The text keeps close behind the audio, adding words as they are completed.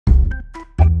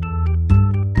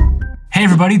Hey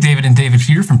everybody, David and David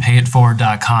here from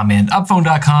Payette4.com and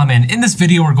Upphone.com, and in this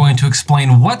video we're going to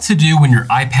explain what to do when your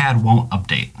iPad won't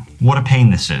update. What a pain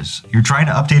this is. You're trying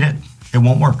to update it, it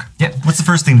won't work. Yep. What's the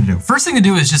first thing to do? First thing to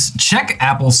do is just check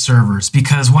Apple's servers,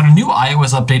 because when a new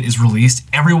iOS update is released,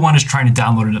 everyone is trying to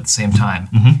download it at the same time.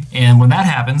 And when that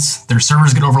happens, their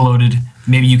servers get overloaded.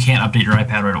 Maybe you can't update your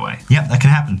iPad right away. Yeah, that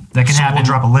can happen. That can happen. We'll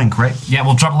drop a link, right? Yeah,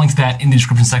 we'll drop a link to that in the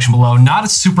description section below. Not a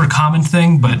super common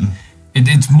thing, but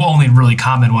it's only really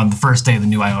common on the first day of the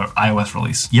new iOS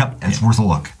release. Yep, it's worth a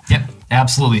look. Yep,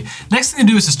 absolutely. Next thing to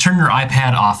do is just turn your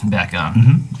iPad off and back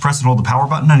on. Press and hold the power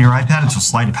button on your iPad until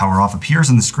slide to power off appears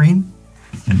on the screen.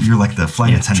 And you're like the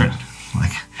flight attendant.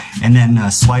 And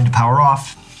then slide to power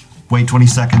off, wait 20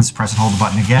 seconds, press and hold the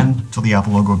button again until the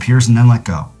Apple logo appears, and then let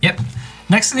go. Yep.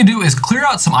 Next thing to do is clear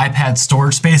out some iPad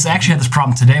storage space. I actually had this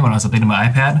problem today when I was updating my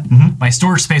iPad. My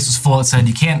storage space was full. It said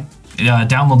you can't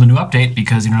download the new update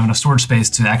because you don't have enough storage space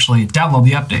to actually download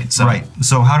the update. So, right.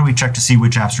 So how do we check to see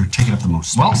which apps are taking up the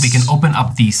most space? Well, we can open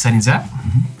up the Settings app,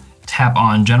 tap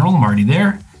on General, I'm already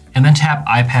there, and then tap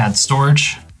iPad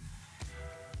Storage.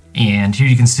 And here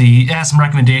you can see it has some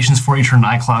recommendations for you. Turn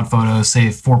iCloud photos,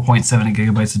 save 4.7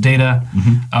 gigabytes of data,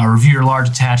 review your large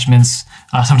attachments.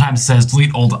 Sometimes it says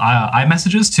delete old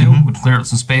iMessages too, would clear out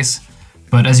some space.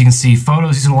 But as you can see,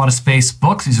 photos using a lot of space,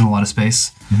 books using a lot of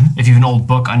space. If you have an old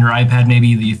book on your iPad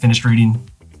maybe that you finished reading,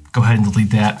 go ahead and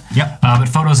delete that. But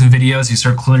photos and videos, you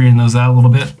start clearing those out a little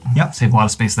bit. Save a lot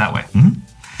of space that way.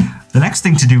 The next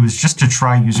thing to do is just to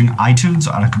try using iTunes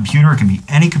on a computer. It can be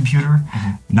any computer,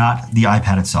 not the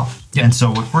iPad itself. And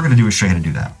so what we're going to do is show you how to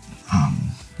do that.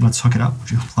 Let's hook it up.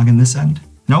 Would you plug in this end?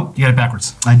 Nope. You got it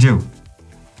backwards. I do.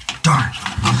 Darn.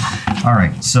 All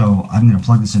right, so I'm going to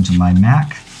plug this into my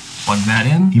Mac. Plug that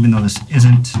in. Even though this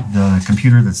isn't the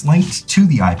computer that's linked to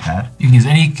the iPad. You can use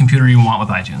any computer you want with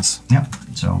iTunes.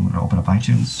 Yep. So I'm going to open up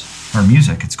iTunes. Or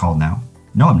Music, it's called now.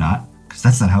 No, I'm not. Because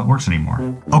that's not how it works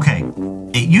anymore. Okay,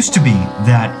 it used to be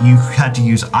that you had to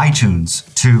use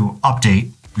iTunes to update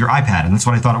your iPad, and that's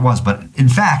what I thought it was. But in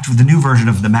fact, with the new version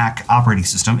of the Mac operating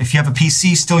system, if you have a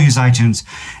PC, still use iTunes.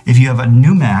 If you have a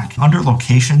new Mac, under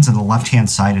Locations on the left-hand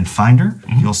side in Finder,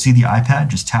 you'll see the iPad.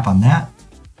 Just tap on that.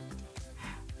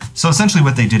 So essentially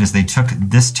what they did is they took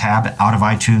this tab out of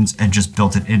iTunes and just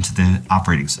built it into the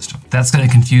operating system. That's going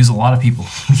to confuse a lot of people.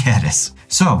 Yeah, it is.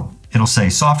 So it'll say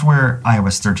software,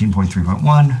 iOS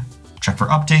 13.3.1, check for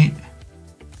update.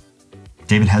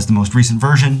 David has the most recent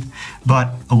version,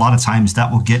 but a lot of times that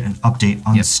will get an update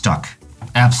unstuck.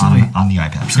 Absolutely. On the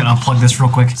iPad. I'm just going to unplug this real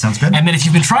quick. Sounds good. And then if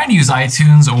you've been trying to use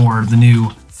iTunes or the new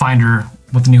Finder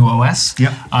with the new OS, to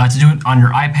do it on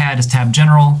your iPad, just tap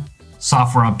General,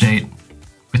 Software Update.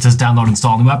 It says download,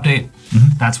 install new update.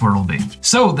 That's where it'll be.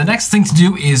 So the next thing to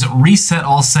do is reset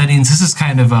all settings. This is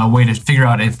kind of a way to figure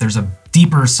out if there's a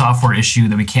deeper software issue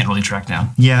that we can't really track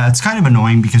down. Yeah, it's kind of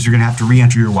annoying because you're gonna have to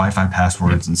re-enter your Wi-Fi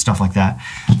passwords and stuff like that.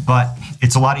 But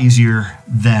it's a lot easier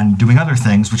than doing other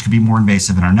things, which could be more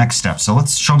invasive in our next step. So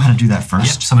let's show them how to do that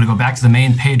first. So I'm gonna go back to the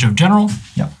main page of General.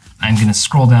 I'm gonna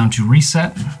scroll down to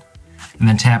Reset, and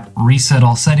then tap Reset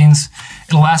All Settings.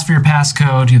 It'll ask for your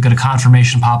passcode. You'll get a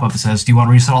confirmation pop-up that says, do you want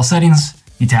to reset all settings?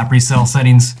 You tap Reset All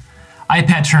Settings.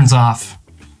 iPad turns off,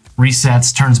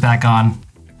 resets, turns back on,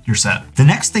 you're set. The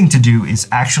next thing to do is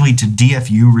actually to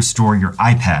DFU Restore your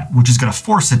iPad, which is going to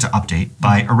force it to update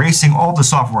by erasing all the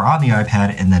software on the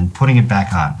iPad and then putting it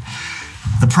back on.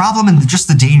 The problem and just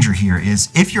the danger here is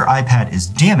if your iPad is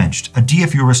damaged, a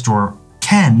DFU Restore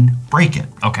can break it.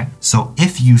 So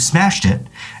if you smashed it,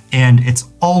 and it's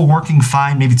all working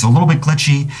fine, maybe it's a little bit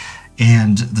glitchy,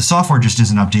 and the software just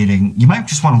isn't updating, you might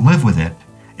just want to live with it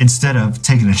instead of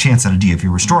taking a chance at a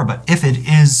DFU Restore. But if it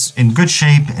is in good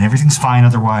shape and everything's fine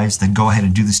otherwise, then go ahead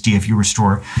and do this DFU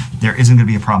Restore. There isn't going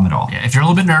to be a problem at all. If you're a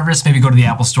little bit nervous, maybe go to the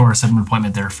Apple Store, set an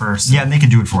appointment there first. And they can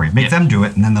do it for you. Make them do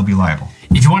it, and then they'll be liable.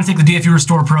 If you want to take the DFU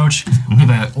Restore approach, we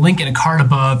have a link in a card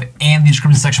above and the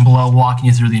description section below walking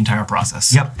you through the entire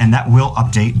process. And that will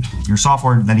update your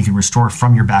software. Then you can restore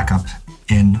from your backup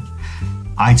in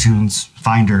iTunes,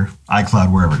 Finder,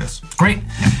 iCloud, wherever it is. Great.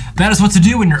 That is what to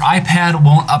do when your iPad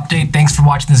won't update. Thanks for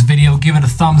watching this video. Give it a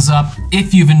thumbs up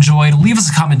if you've enjoyed. Leave us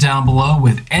a comment down below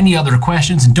with any other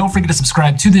questions. And don't forget to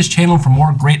subscribe to this channel for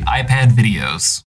more great iPad videos.